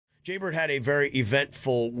Jbird had a very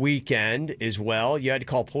eventful weekend as well. You had to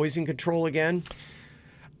call poison control again?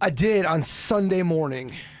 I did on Sunday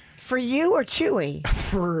morning. For you or Chewy?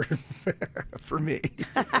 For me.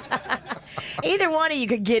 Either one of you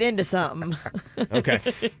could get into something. Okay.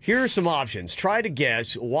 Here are some options. Try to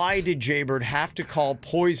guess, why did Jbird have to call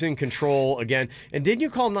poison control again? And didn't you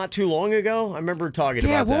call him not too long ago? I remember talking about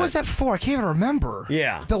that. Yeah, what was that for? I can't even remember.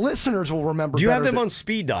 Yeah. The listeners will remember. Do you have them on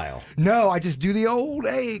speed dial? No, I just do the old,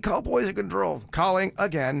 hey, call poison control. Calling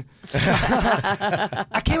again.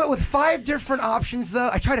 I came up with 5 different options, though.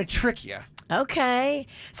 I try to trick you. Okay.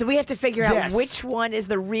 So we have to figure out which one is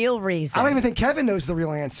the real reason. I don't even think Kevin knows the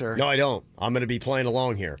real answer. No, I don't. I'm going to be playing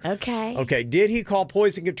along here. Okay. Okay. Did he call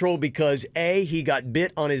poison control because A, he got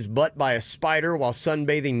bit on his butt by a spider while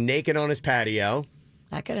sunbathing naked on his patio?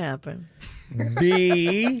 That could happen.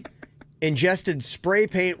 B, ingested spray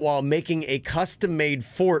paint while making a custom-made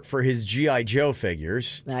fort for his G.I. Joe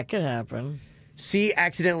figures? That could happen. C,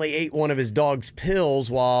 accidentally ate one of his dog's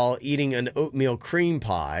pills while eating an oatmeal cream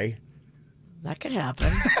pie? That could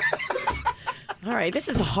happen. All right, this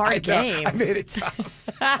is a hard game. I made it tough.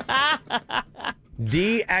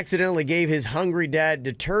 D, accidentally gave his hungry dad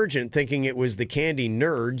detergent thinking it was the candy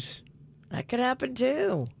Nerds? That could happen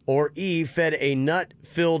too. Or E, fed a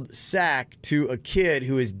nut-filled sack to a kid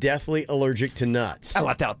who is deathly allergic to nuts? I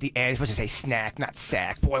left out the end. You're supposed to say snack, not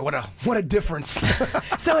sack. Boy, what a difference.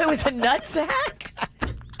 So it was a nut sack?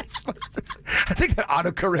 I think that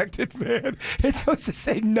auto-corrected, man. It's supposed to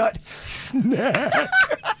say nut snack.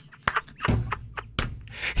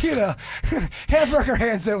 You know, hamburger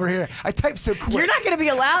hands over here. I type so quick. You're not going to be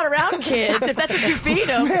allowed around kids if that's what you feed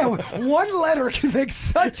them. Man, one letter can make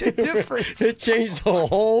such a difference. It changed the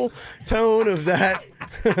whole tone of that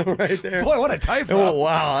right there. Boy, what a typo. Oh,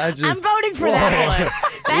 wow. That's just, I'm voting for that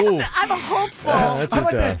one. I'm a hopeful.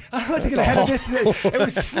 I'm like to get ahead of this. It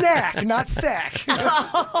was snack, not sack.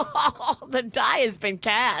 Oh, the die has been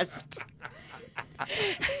cast.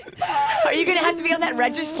 Are you going to have to be on that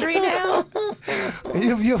registry now?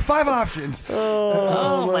 You have 5 options.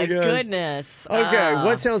 Oh my goodness. Okay,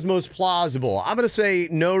 what sounds most plausible? I'm going to say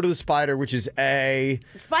no to the spider, which is A.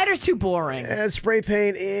 The spider's too boring. And spray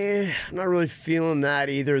paint, I'm not really feeling that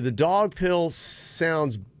either. The dog pill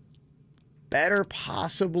sounds better,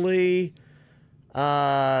 possibly.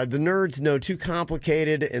 The Nerds, no, too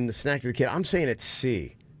complicated. And the snack to the kid, I'm saying it's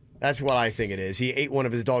C. That's what I think it is. He ate one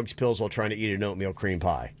of his dog's pills while trying to eat an oatmeal cream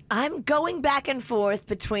pie. I'm going back and forth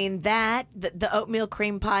between that, the oatmeal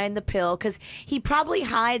cream pie, and the pill, because he probably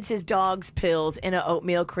hides his dog's pills in an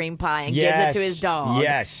oatmeal cream pie and gives it to his dog.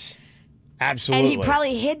 Yes, absolutely. And he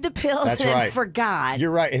probably hid the pills and then forgot.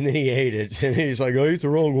 You're right, and then he ate it. And he's like, I ate the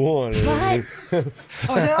wrong one. What? Oh, is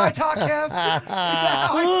that how I talk, Kev? Is that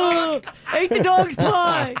how I talk? Ate the dog's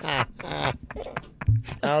pie.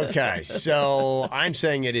 Okay, so I'm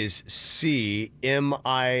saying it is C. Am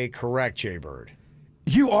I correct, Jbird?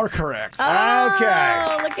 You are correct.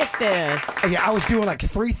 Oh, look at this. Yeah, I was doing like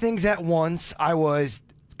 3 things at once.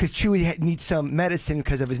 Because Chewy needs some medicine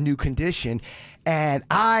because of his new condition. And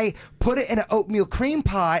I put it in an oatmeal cream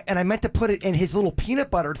pie, and I meant to put it in his little peanut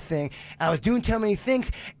butter thing. And I was doing too many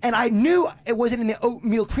things, and I knew it wasn't in the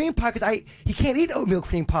oatmeal cream pie because he can't eat oatmeal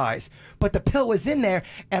cream pies. But the pill was in there,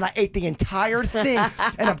 and I ate the entire thing.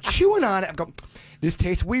 And I'm chewing on it. I'm going, this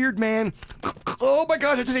tastes weird, man. Oh my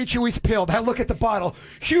gosh, I just ate Chewy's pill. Now look at the bottle.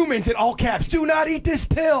 Humans in all caps, do not eat this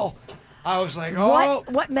pill. I was like, oh.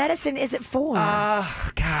 What medicine is it for?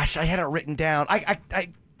 Gosh, I had it written down.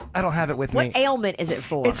 I don't have it with me. What ailment is it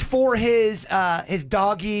for? It's for his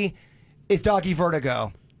doggy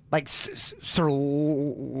vertigo, like Sir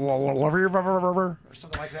or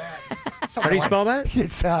something like that. How do you spell that?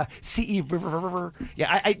 It's CE.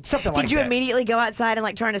 Yeah, something like that. Did you immediately go outside and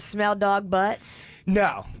like trying to smell dog butts?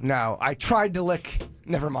 No. I tried to lick.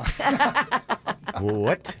 Never mind.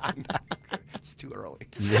 What? It's too early.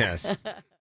 Yes.